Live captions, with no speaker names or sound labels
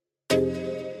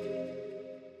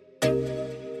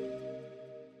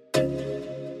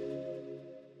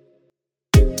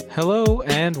Hello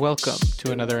and welcome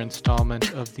to another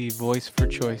installment of the Voice for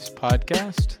Choice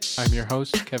podcast. I'm your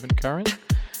host, Kevin Curran,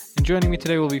 and joining me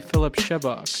today will be Philip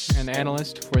Shebok, an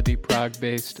analyst for the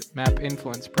Prague-based Map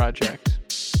Influence project.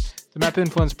 The Map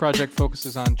Influence project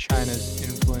focuses on China's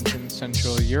influence in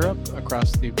Central Europe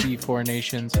across the V4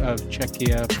 nations of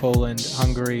Czechia, Poland,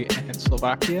 Hungary, and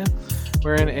Slovakia,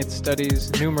 wherein it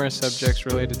studies numerous subjects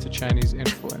related to Chinese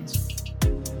influence.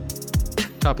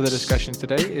 Top of the discussion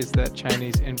today is that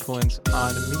Chinese influence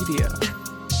on media.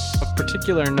 Of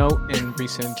particular note in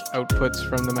recent outputs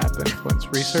from the Map Influence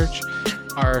research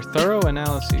are thorough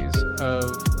analyses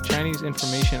of Chinese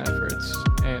information efforts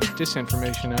and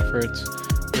disinformation efforts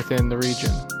within the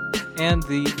region, and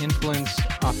the influence,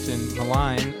 often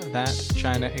malign, that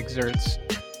China exerts.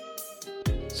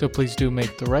 So please do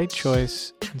make the right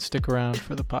choice and stick around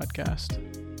for the podcast.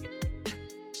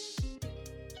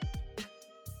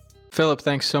 Philip,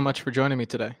 thanks so much for joining me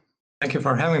today. Thank you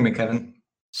for having me, Kevin.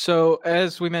 So,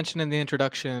 as we mentioned in the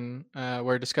introduction,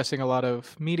 we're discussing a lot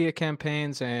of media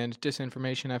campaigns and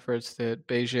disinformation efforts that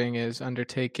Beijing is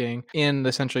undertaking in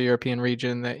the Central European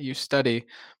region that you study.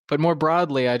 But more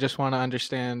broadly, I just want to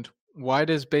understand, why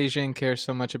does Beijing care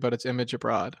so much about its image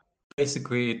abroad?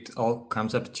 Basically, it all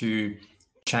comes up to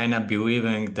China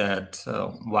believing that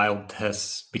while it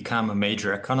has become a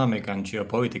major economic and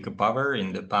geopolitical power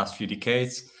in the past few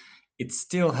decades, it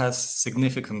still has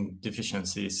significant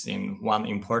deficiencies in one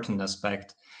important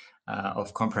aspect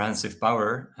of comprehensive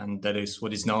power, and that is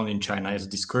what is known in China as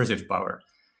discursive power.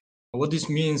 What this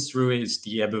means really is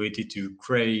the ability to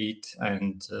create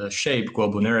and shape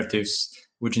global narratives,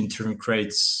 which in turn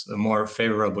creates a more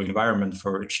favorable environment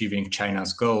for achieving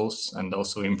China's goals and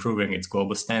also improving its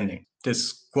global standing.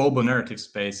 This global narrative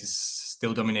space is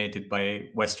still dominated by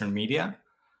Western media,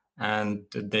 and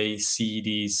they see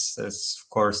these as, of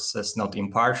course, as not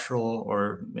impartial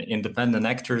or independent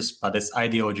actors, but as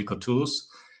ideological tools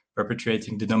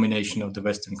perpetuating the domination of the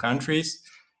Western countries,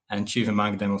 and chief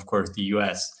among them, of course, the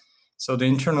US. So the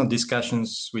internal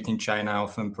discussions within China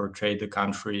often portray the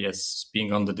country as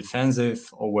being on the defensive,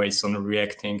 always on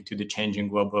reacting to the changing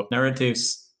global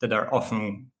narratives that are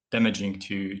often damaging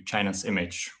to China's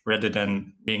image, rather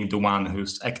than being the one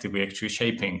who's actively actually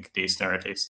shaping these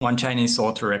narratives. One Chinese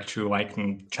author actually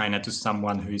likened China to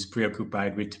someone who is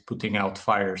preoccupied with putting out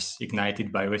fires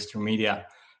ignited by Western media.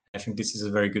 I think this is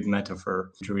a very good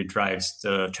metaphor which really drives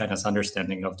China's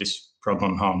understanding of this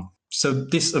problem home. So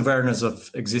this awareness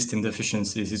of existing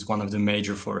deficiencies is one of the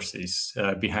major forces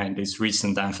behind this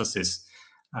recent emphasis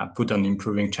put on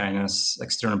improving China's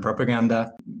external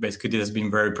propaganda. Basically, this has been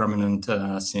very prominent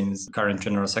since current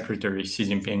General Secretary Xi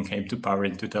Jinping came to power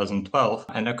in 2012.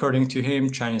 And according to him,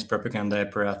 Chinese propaganda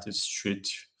apparatus should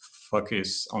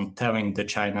focus on telling the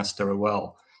China story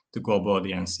well to global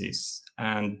audiences.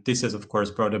 And this has, of course,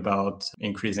 brought about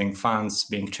increasing funds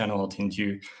being channeled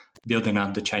into building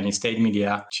up the Chinese state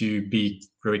media to be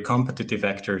very competitive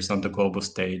actors on the global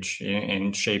stage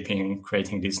in shaping,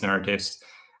 creating these narratives,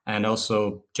 and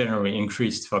also generally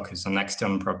increased focus on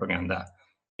external propaganda,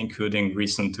 including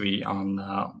recently on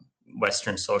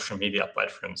Western social media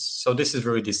platforms. So this is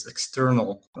really this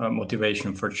external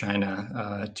motivation for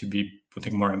China to be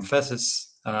putting more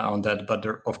emphasis on that. But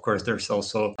of course, there's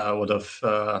also a lot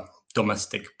of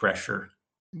domestic pressure.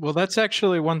 Well, that's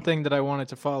actually one thing that I wanted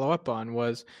to follow up on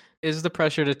was, is the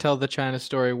pressure to tell the China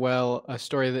story well a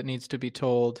story that needs to be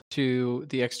told to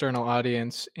the external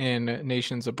audience in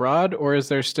nations abroad, or is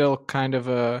there still kind of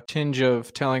a tinge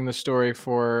of telling the story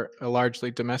for a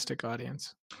largely domestic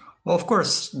audience? Well, of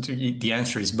course, the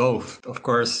answer is both. Of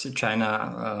course,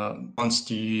 China wants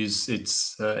to use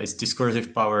its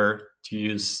discursive power, to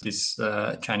use this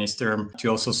Chinese term, to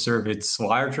also serve its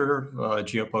larger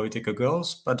geopolitical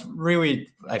goals. But really,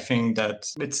 I think that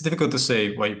it's difficult to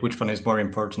say which one is more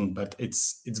important, but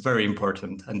it's very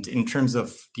important. And in terms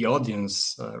of the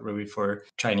audience, really for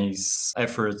Chinese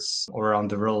efforts all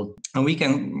around the world, and we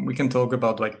can talk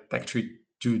about actually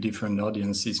two different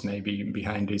audiences maybe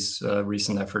behind these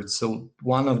recent efforts. So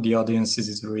one of the audiences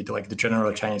is really the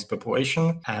general Chinese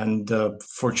population. And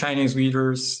for Chinese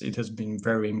leaders, it has been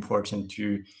very important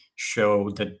to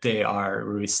show that they are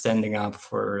really standing up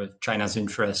for China's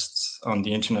interests on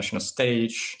the international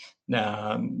stage.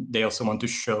 They also want to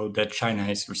show that China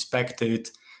is respected,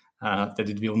 that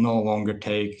it will no longer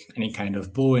take any kind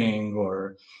of bullying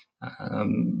or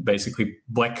basically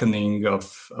blackening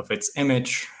of its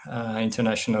image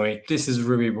internationally. This is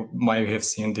really why we have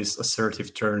seen this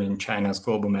assertive turn in China's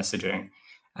global messaging.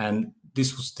 And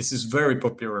this is very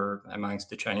popular amongst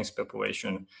the Chinese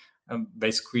population.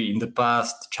 Basically, in the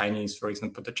past, for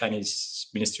example, the Chinese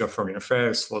Ministry of Foreign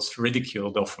Affairs was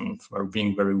ridiculed often for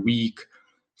being very weak,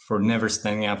 for never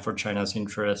standing up for China's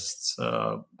interests.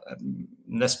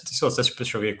 This was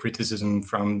especially a criticism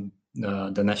from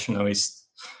the nationalists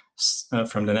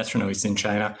in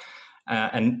China.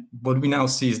 And what we now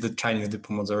see is that Chinese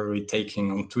diplomats are really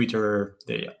taking on Twitter.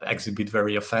 They exhibit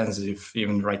very offensive,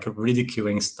 even like a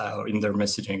ridiculing style in their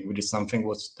messaging, which is something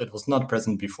that was not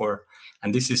present before.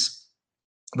 And this is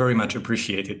very much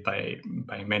appreciated by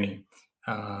many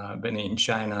in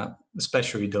China,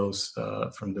 especially those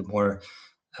from the more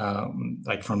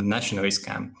like from the nationalist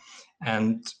camp.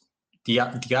 And the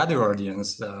other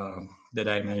audience that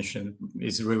I mentioned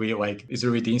is really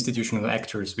the institutional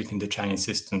actors within the Chinese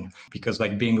system, because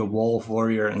like being a wolf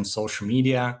warrior in social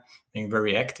media, being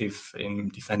very active in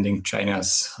defending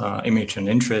China's image and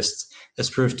interests, has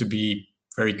proved to be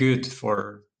very good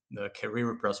for the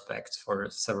career prospects for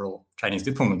several Chinese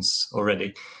diplomats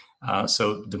already.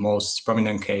 So the most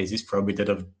prominent case is probably that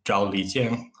of Zhao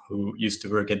Lijian, who used to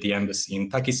work at the embassy in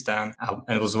Pakistan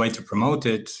and was later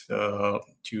promoted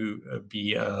to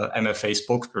be a MFA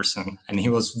spokesperson. And he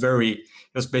was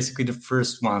basically the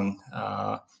first one.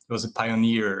 He was a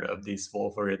pioneer of this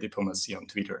warrior diplomacy on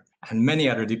Twitter. And many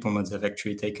other diplomats have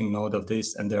actually taken note of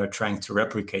this, and they are trying to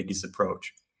replicate this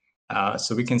approach.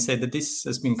 So we can say that this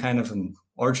has been kind of an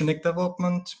organic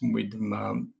development,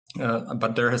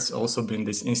 but there has also been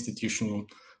this institutional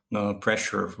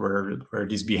pressure where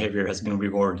this behavior has been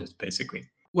rewarded, basically.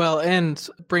 Well, and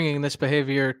bringing this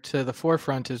behavior to the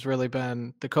forefront has really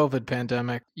been the COVID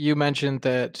pandemic. You mentioned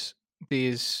that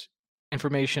these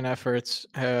information efforts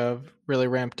have really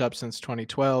ramped up since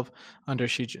 2012 under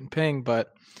Xi Jinping,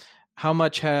 but how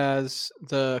much has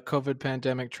the COVID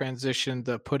pandemic transitioned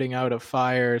the putting out of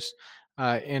fires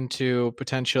into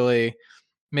potentially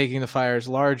making the fires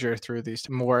larger through these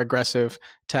more aggressive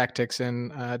tactics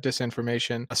and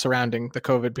disinformation surrounding the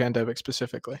COVID pandemic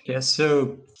specifically? Yeah,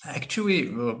 so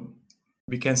actually,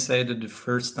 we can say that the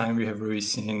first time we have really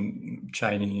seen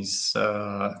Chinese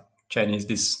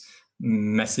this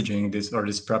messaging,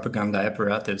 this propaganda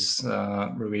apparatus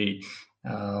really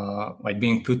like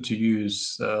being put to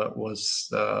use was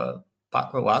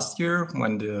last year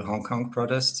when the Hong Kong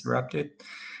protests erupted.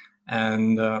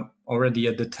 And already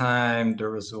at the time, there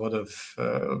was a lot of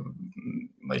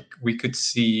we could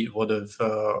see a lot of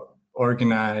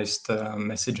organized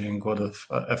messaging, a lot of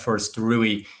efforts to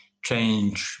really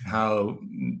change how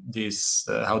the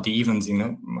events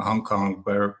in Hong Kong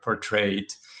were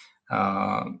portrayed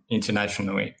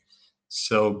internationally.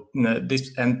 So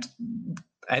this, and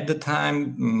at the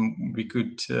time we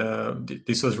could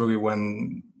this was really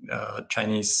when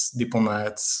Chinese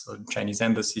diplomats, Chinese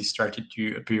embassies started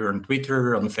to appear on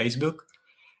Twitter, on Facebook.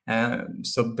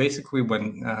 So basically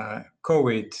when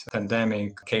COVID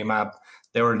pandemic came up,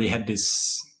 they already had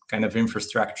this kind of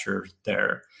infrastructure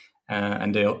there.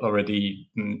 And they already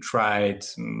tried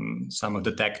some of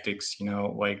the tactics,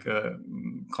 like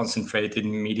concentrated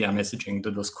media messaging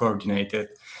that was coordinated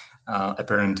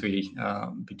apparently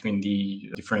between the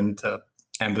different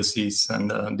embassies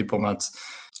and diplomats.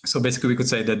 So basically, we could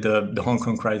say that the Hong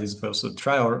Kong crisis was a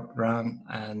trial run,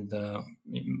 and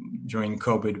during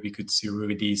COVID, we could see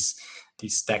really these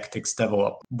tactics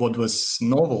develop. What was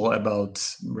novel about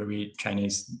really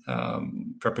Chinese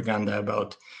propaganda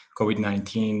about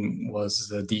COVID-19 was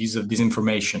the use of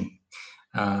disinformation,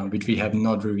 which we have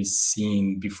not really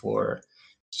seen before.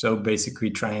 So basically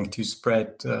trying to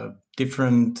spread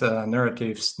different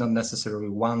narratives, not necessarily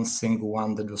one single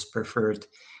one that was preferred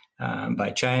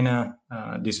by China.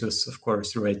 This was, of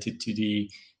course, related to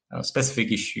the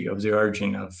specific issue of the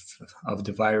origin of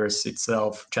the virus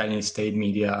itself. Chinese state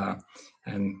media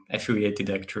and affiliated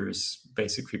actors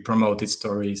basically promoted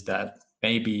stories that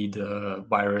maybe the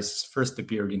virus first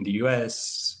appeared in the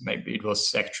US, maybe it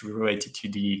was actually related to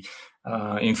the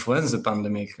influenza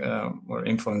pandemic or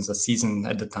influenza season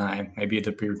at the time. Maybe it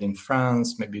appeared in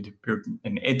France, maybe it appeared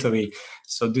in Italy.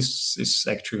 So this is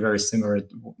actually very similar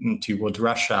to what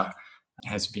Russia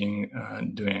has been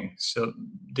doing. So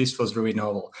this was really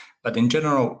novel. But in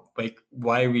general, like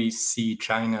why we see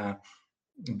China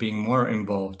being more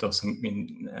involved also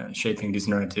in shaping these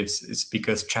narratives is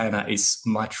because China is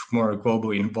much more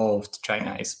globally involved.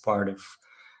 China is part of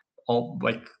all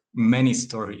many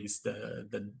stories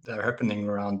that are happening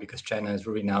around, because China is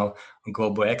really now a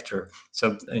global actor.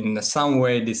 So in some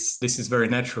way, this is very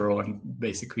natural, and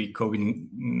basically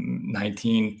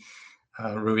COVID-19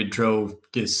 really drove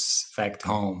this fact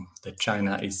home that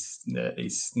China is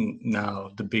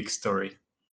now the big story.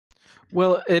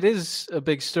 Well, it is a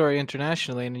big story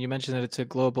internationally, and you mentioned that it's a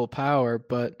global power,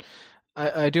 but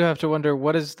I do have to wonder,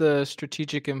 what is the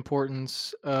strategic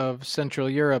importance of Central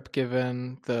Europe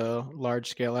given the large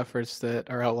scale efforts that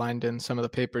are outlined in some of the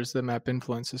papers that Map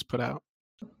Influence has put out?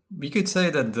 We could say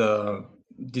that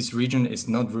this region is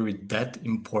not really that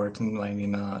important, like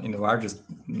in the largest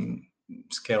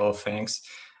scale of things,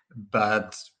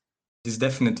 but it's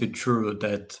definitely true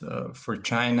that for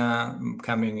China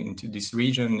coming into this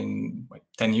region in like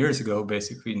 10 years ago,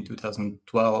 basically in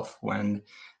 2012, when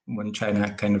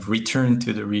China kind of returned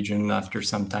to the region after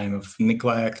some time of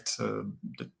neglect,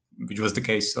 which was the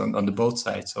case on the both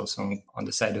sides, also on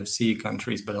the side of CE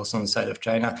countries, but also on the side of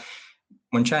China.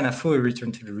 When China fully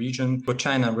returned to the region, what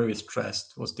China really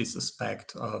stressed was this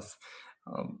aspect of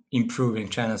improving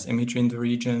China's image in the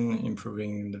region,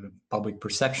 improving the public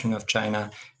perception of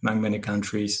China among many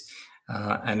countries.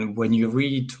 And when you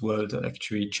read what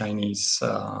actually Chinese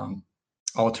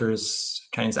authors,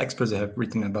 Chinese experts have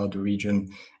written about the region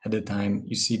at the time,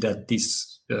 you see that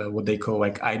this, what they call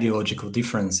like ideological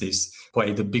differences,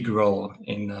 played a big role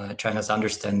in China's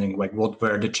understanding, like what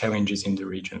were the challenges in the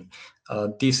region.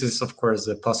 This is, of course,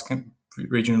 a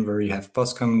region where you have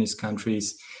post-communist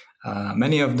countries.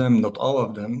 Many of them, not all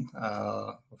of them,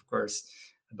 of course,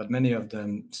 but many of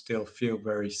them still feel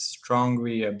very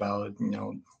strongly about,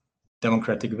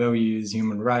 democratic values,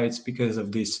 human rights, because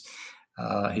of this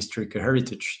historical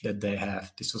heritage that they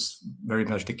have. This was very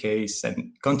much the case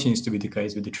and continues to be the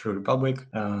case with the Czech Republic,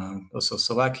 also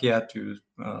Slovakia to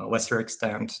a lesser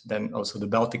extent, then also the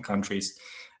Baltic countries.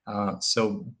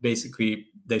 So basically,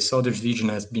 they saw this region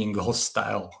as being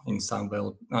hostile in some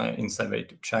way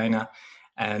to China.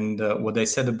 And what they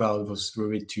said about was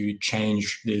really to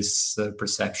change this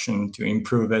perception, to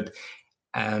improve it.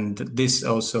 And this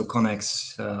also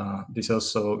connects, this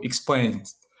also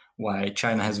explains why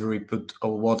China has really put a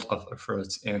lot of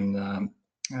efforts in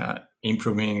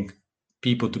improving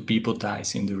people-to-people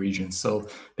ties in the region. So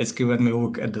basically, when we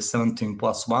look at the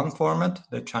 17+1 format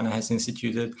that China has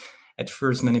instituted, at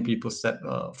first many people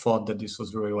thought that this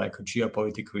was really like a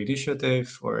geopolitical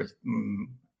initiative or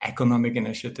economic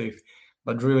initiative.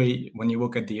 But really, when you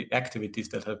look at the activities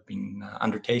that have been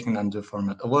undertaken under the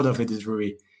format, a lot of it is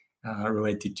really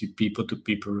related to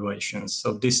people-to-people relations.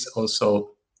 So this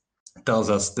also tells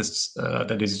us this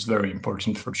that it is very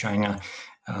important for China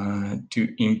to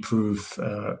improve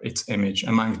its image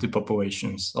among the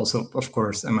populations. Also, of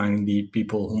course, among the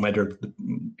people who matter, the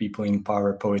people in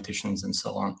power, politicians, and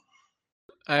so on.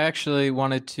 I actually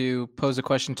wanted to pose a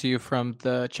question to you from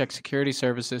the Czech security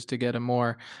services to get a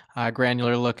more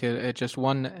granular look at just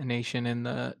one nation in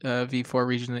the V4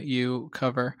 region that you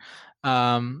cover.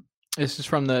 This is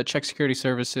from the Czech security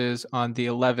services on the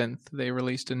 11th. They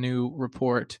released a new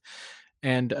report,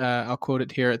 and I'll quote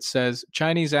it here. It says,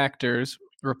 Chinese actors,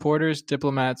 reporters,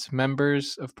 diplomats,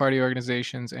 members of party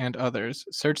organizations, and others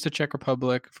search the Czech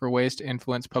Republic for ways to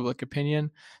influence public opinion,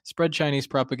 spread Chinese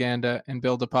propaganda, and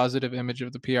build a positive image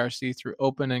of the PRC through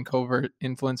open and covert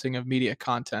influencing of media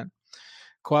content.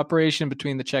 Cooperation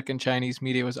between the Czech and Chinese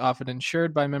media was often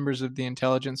ensured by members of the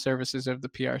intelligence services of the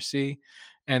PRC,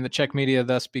 and the Czech media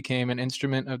thus became an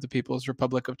instrument of the People's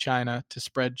Republic of China to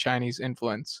spread Chinese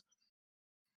influence.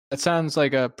 That sounds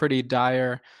like a pretty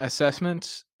dire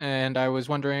assessment, and I was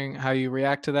wondering how you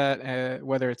react to that,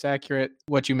 whether it's accurate,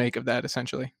 what you make of that,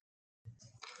 essentially.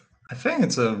 I think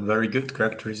it's a very good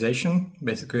characterization,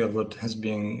 basically, of what has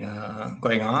been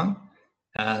going on.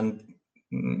 And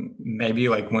maybe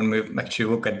like when we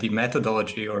actually look at the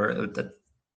methodology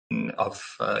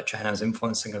of China's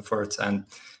influencing efforts and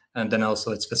then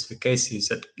also its specific cases,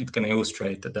 that it can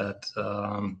illustrate that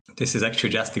this is actually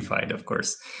justified, of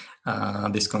course,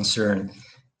 this concern.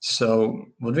 So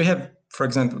what we have, for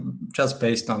example, just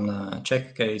based on the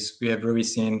Czech case, we have really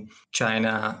seen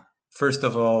China, first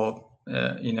of all,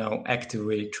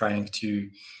 actively trying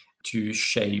to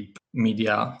shape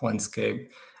media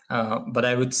landscape. But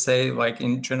I would say, like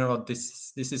in general,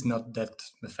 this is not that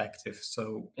effective.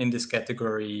 So in this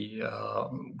category,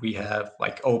 we have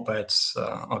like op-eds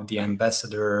of the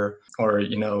ambassador, or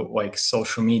like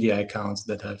social media accounts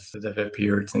that have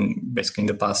appeared in basically in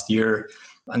the past year,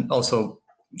 and also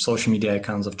social media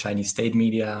accounts of Chinese state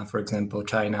media. For example,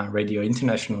 China Radio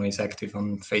International is active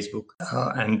on Facebook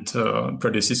and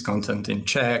produces content in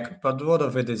Czech, but a lot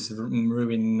of it is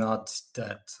really not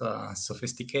that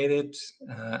sophisticated,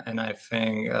 and I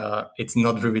think it's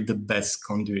not really the best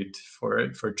conduit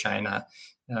for China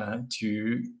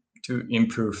to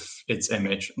improve its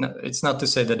image. No, it's not to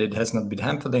say that it has not been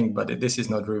happening, but this is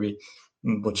not really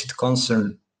what should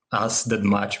concern us that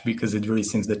much, because it really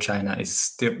seems that China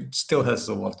is still has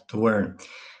a lot to learn.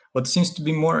 What seems to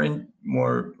be more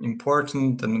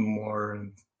important and more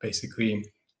basically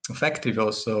effective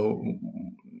also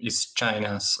is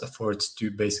China's efforts to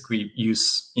basically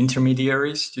use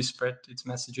intermediaries to spread its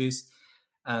messages.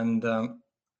 And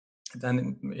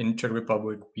then in Czech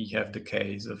Republic, we have the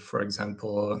case of, for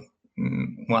example,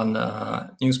 one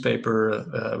newspaper,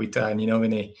 Vitajní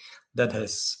noviny, that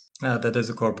has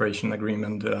a cooperation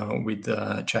agreement with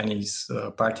the Chinese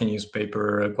party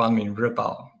newspaper Guanmin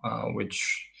Repao,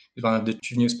 which is one of the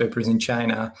newspapers in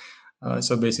China.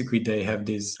 So basically, they have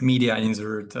this media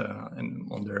insert, and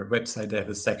on their website they have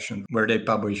a section where they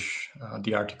publish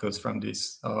the articles from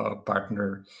this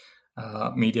partner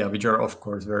media, which are of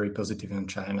course very positive in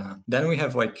China. Then we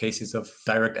have like cases of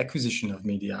direct acquisition of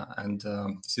media, and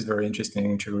this is very interesting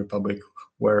in Czech Republic,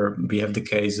 where we have the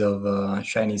case of a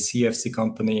Chinese CFC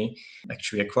company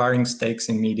actually acquiring stakes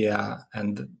in media,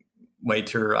 and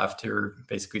later, after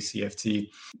basically CFC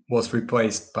was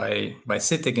replaced by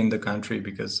CITIC in the country,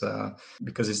 because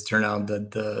it's turned out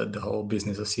that the whole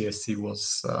business of CFC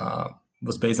was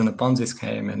based on a Ponzi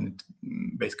scheme, and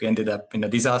it basically ended up in a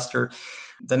disaster.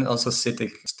 Then also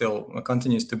CITIC still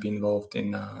continues to be involved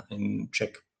in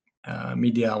Czech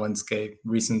media landscape.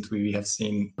 Recently, we have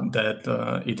seen that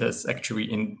it has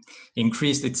actually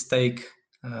increased its stake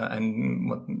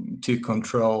and to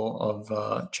control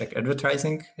of Czech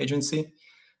advertising agency,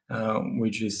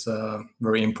 which is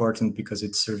very important because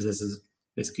it serves as a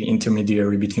basically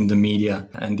intermediary between the media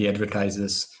and the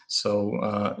advertisers.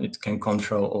 So it can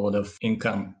control a lot of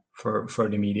income for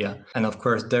the media. And of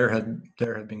course, there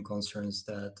have been concerns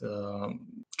that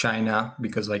China,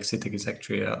 because like CITIC is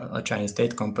actually a Chinese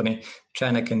state company,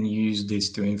 China can use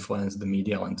this to influence the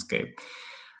media landscape.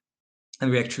 And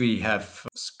we actually have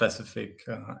specific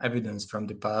evidence from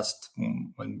the past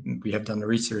when we have done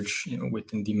research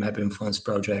within the Map Influence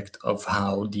project of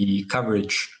how the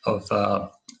coverage of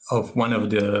one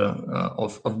of the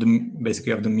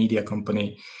basically of the media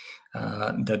company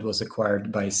that was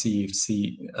acquired by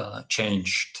CFC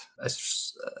changed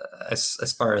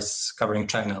as far as covering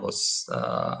China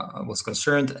was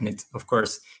concerned, and it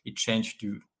changed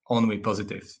to only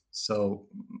positive. So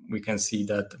we can see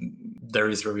that there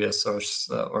is really a source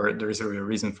or there is really a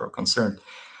reason for concern.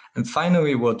 And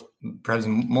finally, what perhaps the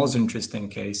most interesting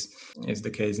case is the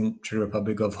case in Czech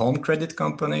Republic of Home Credit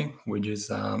Company, which is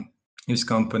a news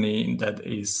company that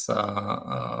is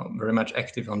very much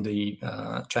active on the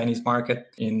Chinese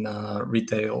market in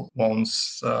retail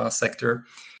loans sector.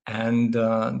 And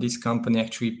this company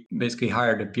actually basically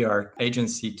hired a PR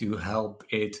agency to help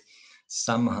it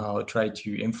somehow try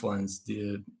to influence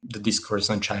the discourse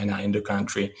on China in the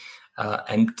country.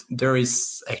 And there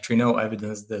is actually no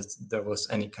evidence that there was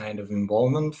any kind of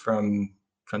involvement from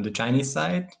the Chinese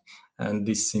side. And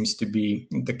this seems to be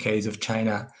the case of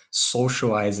China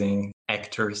socializing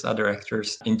other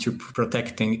actors into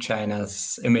protecting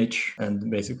China's image and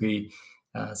basically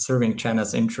serving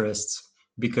China's interests,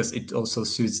 because it also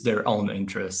suits their own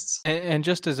interests. And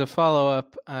just as a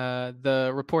follow-up,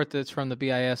 the report that's from the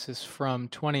BIS is from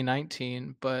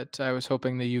 2019, but I was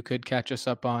hoping that you could catch us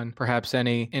up on perhaps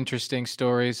any interesting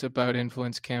stories about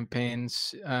influence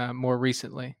campaigns more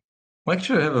recently. We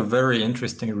actually have a very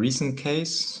interesting recent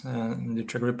case in the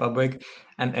Czech Republic,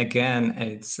 and again,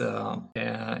 it's an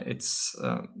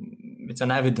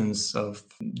evidence of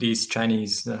these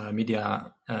Chinese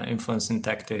media influencing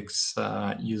tactics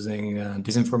using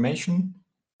disinformation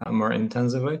more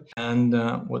intensively. And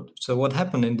what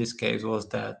happened in this case was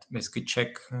that basically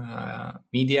Czech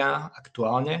media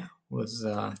Aktuálně was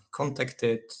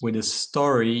contacted with a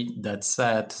story that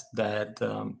said that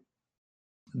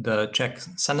the Czech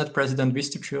Senate President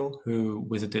Vystrčil, who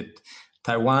visited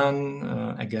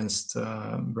Taiwan against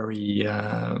very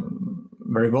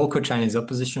vocal Chinese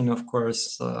opposition, of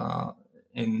course,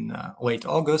 in late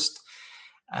August.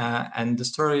 And the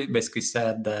story basically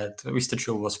said that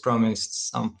Vystrčil was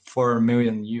promised some $4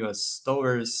 million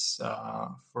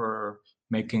for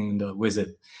making the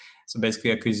visit. So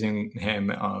basically accusing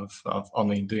him of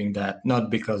only doing that, not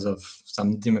because of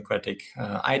some democratic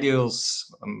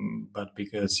ideals, but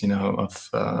because, of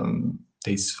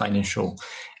these financial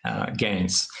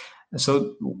gains.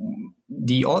 So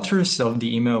the authors of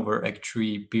the email were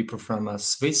actually people from a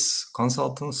Swiss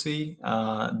consultancy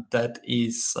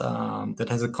that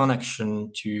has a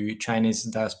connection to Chinese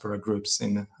diaspora groups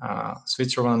in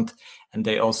Switzerland, and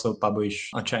they also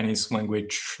publish a Chinese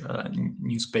language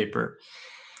newspaper.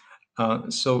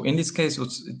 So in this case,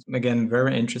 it's again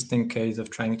very interesting case of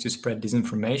trying to spread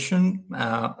disinformation,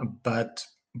 but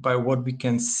by what we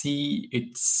can see,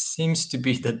 it seems to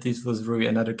be that this was really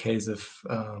another case of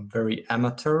very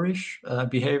amateurish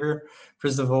behavior.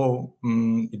 First of all,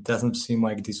 it doesn't seem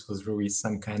like this was really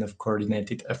some kind of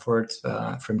coordinated effort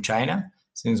from China.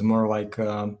 seems more like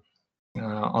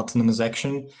autonomous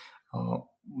action.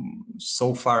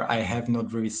 So far, I have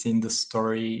not really seen the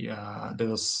story that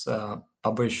was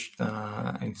published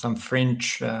in some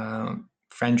French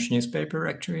newspaper,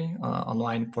 actually,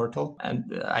 online portal.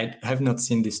 And I have not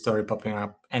seen this story popping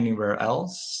up anywhere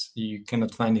else. You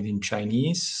cannot find it in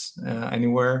Chinese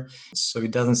anywhere. So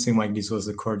it doesn't seem like this was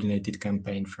a coordinated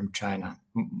campaign from China.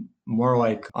 More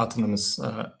like autonomous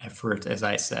effort, as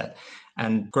I said.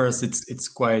 And of course, it's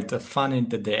quite funny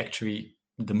that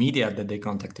the media that they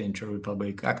contacted in Czech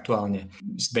Republic, Aktualnie,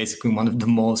 is basically one of the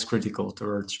most critical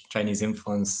towards Chinese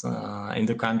influence in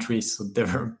the country. So they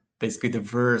were basically the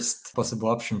worst possible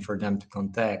option for them to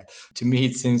contact. To me,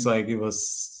 it seems like it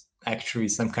was actually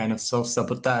some kind of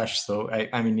self-sabotage. So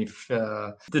I mean, if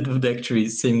that would actually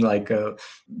seem like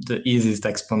the easiest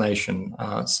explanation.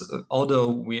 So, although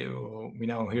we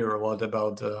now hear a lot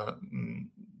about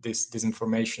this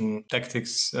disinformation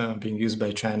tactics being used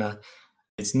by China,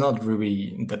 it's not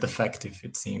really that effective,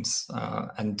 it seems.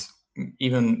 And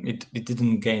even it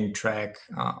didn't gain track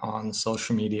on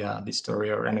social media, this story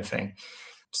or anything.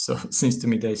 So it seems to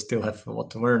me they still have a lot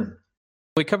to learn.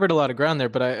 We covered a lot of ground there,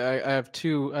 but I have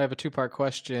a two-part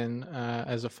question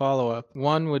as a follow-up.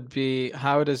 One would be,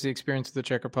 how does the experience of the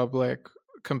Czech Republic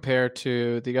compare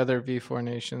to the other V4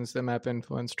 nations that map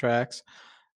influence tracks?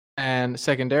 And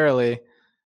secondarily,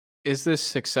 is this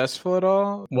successful at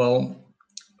all? Well,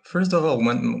 first of all,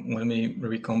 when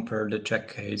we compare the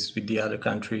Czech case with the other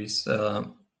countries, the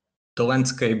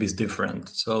landscape is different.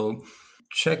 So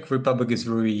Czech Republic is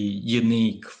really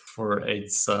unique for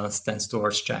its stance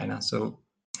towards China. So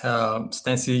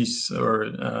stances or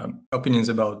opinions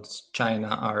about China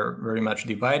are very much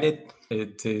divided.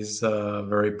 It is a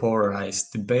very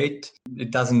polarized debate.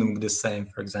 It doesn't look the same,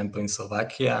 for example, in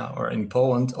Slovakia or in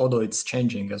Poland, although it's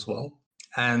changing as well.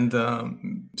 And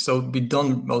so we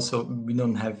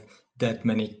don't have that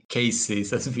many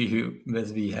cases as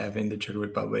we have in the Czech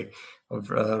Republic of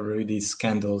really these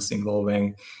scandals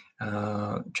involving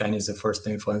Chinese first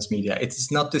influence media.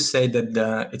 It's not to say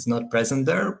that it's not present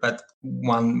there, but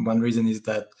one reason is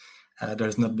that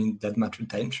there's not been that much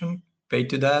attention paid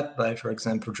to that by, for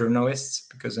example, journalists,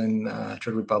 because in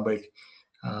Czech Republic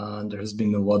there has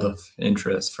been a lot of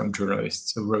interest from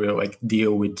journalists to really like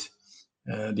deal with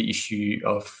the issue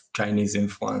of Chinese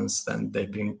influence, and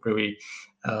they've been really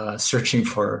searching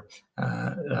for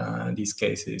these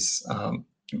cases.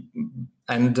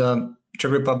 And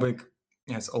Czech Republic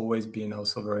has always been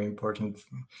also very important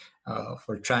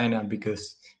for China,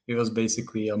 because it was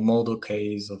basically a model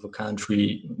case of a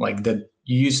country like that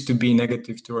used to be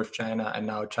negative towards China, and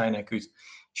now China could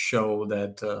show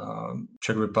that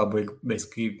Czech Republic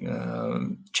basically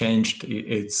changed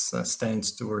its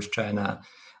stance towards China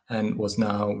and was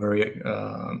now very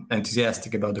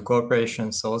enthusiastic about the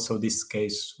cooperation. So also this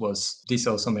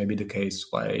also may be the case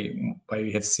why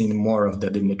we have seen more of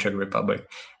that in the Czech Republic.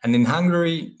 And in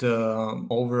Hungary, the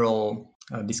overall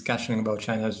discussion about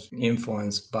China's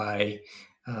influence by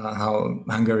how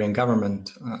Hungarian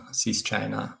government sees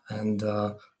China, and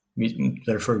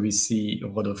therefore we see a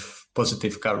lot of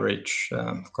positive coverage,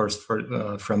 of course,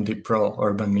 from the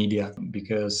pro-Orban media,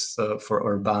 because for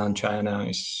Orban, China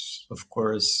is, of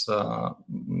course,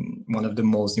 one of the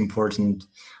most important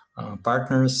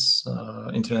partners,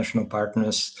 international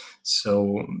partners.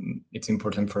 So it's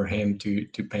important for him to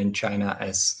paint China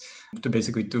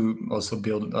to also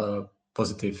build a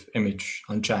positive image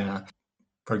on China.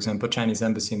 For example, Chinese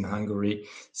embassy in Hungary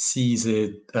sees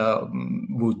it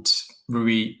would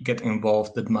really get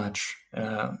involved that much,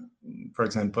 for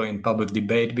example, in public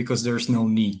debate, because there's no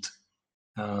need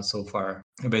so far.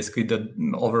 Basically, the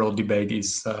overall debate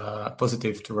is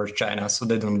positive towards China, so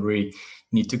they don't really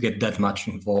need to get that much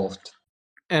involved.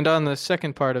 And on the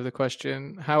second part of the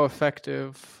question, how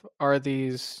effective are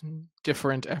these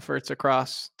different efforts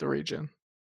across the region?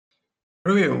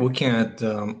 Really looking at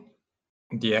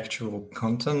the actual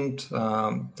content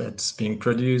that's being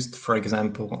produced, for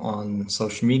example, on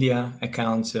social media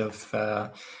accounts of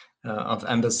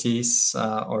embassies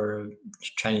or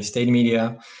Chinese state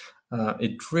media,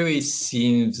 it really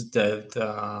seems that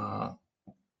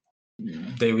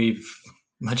they leave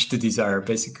much to desire.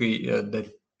 Basically,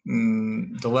 that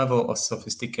the level of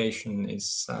sophistication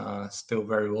is still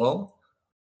very low.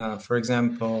 For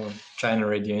example, China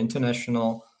Radio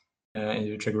International in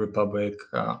the Czech Republic,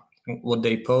 what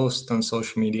they post on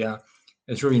social media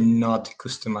is really not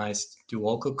customized to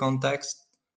local context.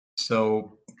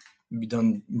 So we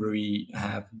don't really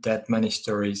have that many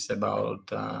stories about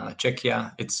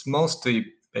Czechia. It's mostly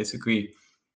basically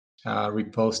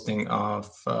reposting of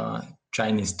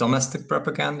Chinese domestic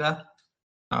propaganda,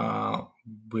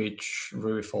 which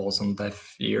really falls on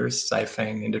deaf ears, I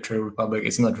think, in the Czech Republic.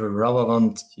 It's not very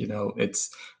relevant. It's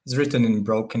written in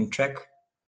broken Czech.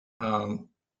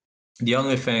 The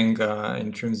only thing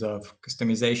in terms of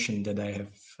customization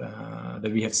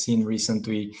that we have seen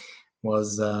recently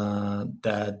was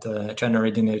that China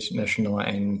Radio National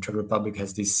and Czech Republic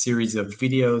has this series of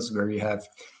videos where you have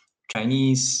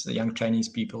young Chinese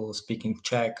people speaking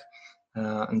Czech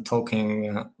and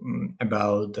talking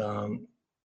about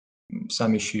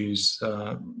some issues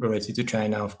related to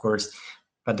China, of course.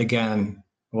 But again,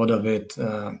 a lot of it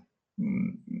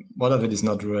is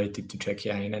not related to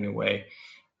Czechia in any way.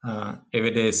 If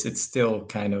it is, it's still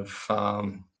kind of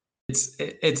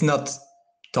it's not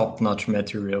top-notch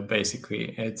material.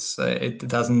 Basically, it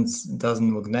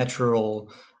doesn't look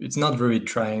natural. It's not really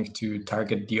trying to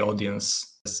target the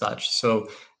audience as such. So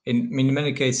in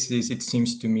many cases, it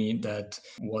seems to me that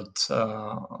what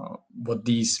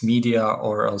these media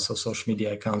or also social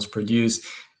media accounts produce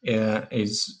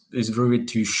is really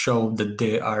to show that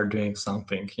they are doing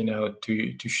something.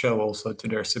 To show also to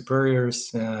their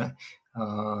superiors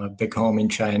back home in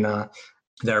China.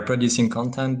 They are producing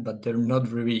content, but they're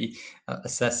not really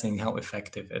assessing how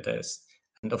effective it is.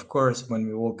 And of course, when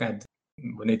we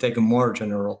take a more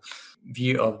general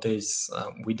view of this,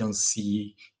 we don't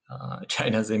see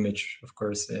China's image, of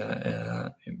course,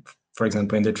 for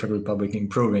example, in the Czech Republic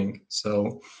improving.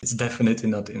 So it's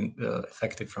definitely not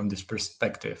effective from this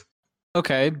perspective.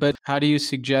 Okay, but how do you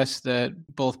suggest that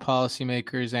both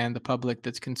policymakers and the public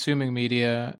that's consuming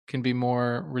media can be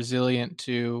more resilient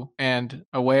to and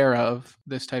aware of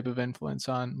this type of influence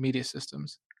on media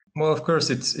systems? Well, of course,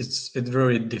 it's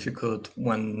really difficult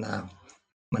when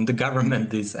the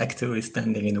government is actively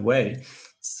standing in the way.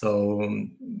 So,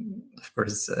 of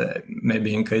course,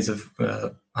 maybe in case of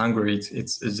Hungary,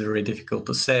 it's very difficult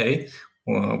to say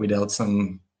without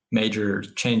some major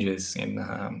changes in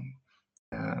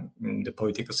the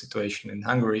political situation in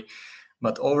Hungary.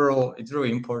 But overall, it's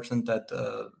really important that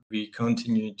we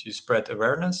continue to spread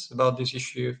awareness about this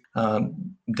issue.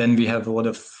 Then we have a lot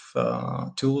of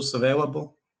tools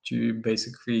available to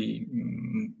basically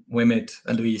limit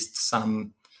at least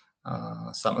some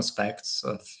aspects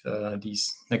of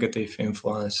these negative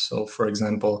influence. So, for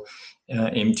example,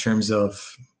 in terms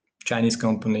of Chinese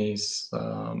companies,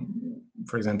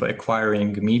 for example,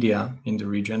 acquiring media in the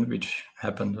region, which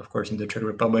happened, of course, in the Czech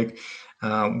Republic,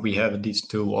 we have this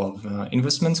tool of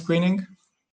investment screening,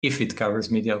 if it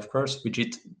covers media, of course, which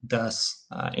it does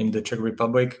in the Czech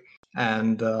Republic,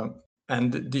 and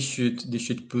this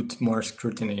should put more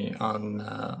scrutiny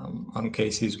on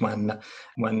cases when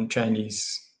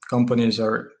Chinese companies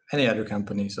or any other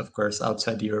companies, of course,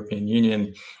 outside the European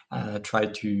Union, try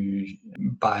to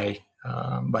buy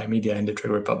media in the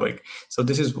Czech Republic. So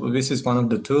this is one of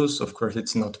the tools. Of course,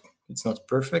 it's not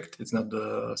perfect. It's not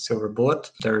the silver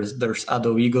bullet. There's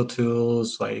other legal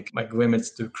tools like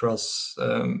limits to cross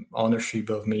ownership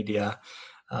of media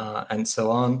and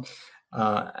so on.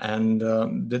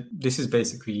 This is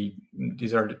basically,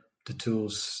 these are the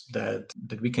tools that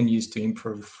we can use to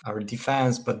improve our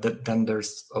defense. But then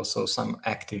there's also some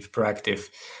active, proactive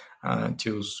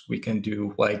tools we can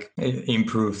do, like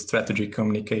improve strategic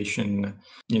communication,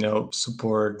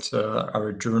 support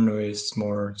our journalists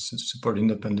more, support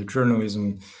independent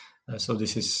journalism. So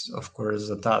this is, of course,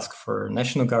 a task for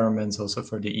national governments, also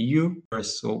for the EU.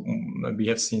 So we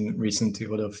have seen recently a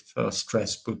lot of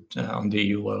stress put on the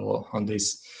EU level on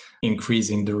this,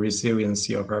 increasing the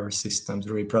resiliency of our systems,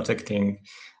 really protecting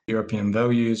European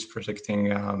values,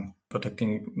 protecting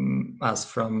us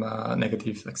from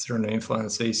negative external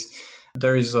influences.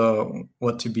 There is a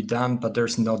lot to be done, but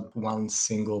there's not one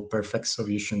single perfect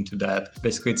solution to that.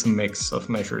 Basically, it's a mix of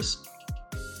measures.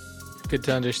 Good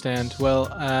to understand. Well,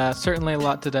 certainly a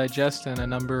lot to digest and a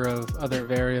number of other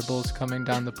variables coming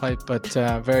down the pipe, but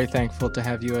very thankful to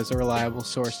have you as a reliable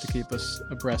source to keep us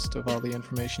abreast of all the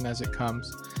information as it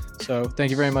comes. So thank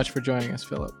you very much for joining us,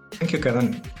 Philip. Thank you,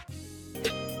 Kevin.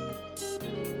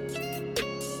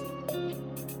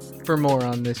 For more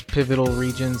on this pivotal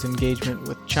region's engagement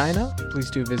with China, please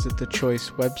do visit the Choice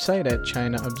website at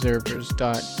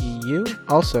chinaobservers.eu.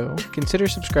 Also, consider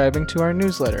subscribing to our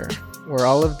newsletter, where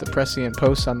all of the prescient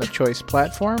posts on the Choice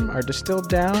platform are distilled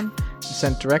down and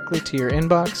sent directly to your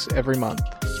inbox every month.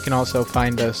 You can also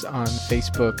find us on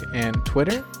Facebook and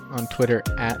Twitter, on Twitter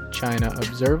at China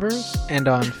Observers, and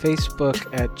on Facebook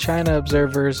at China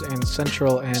Observers in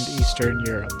Central and Eastern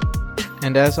Europe.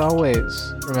 And as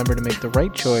always, remember to make the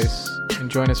right choice and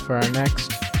join us for our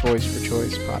next Voice for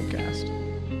Choice podcast.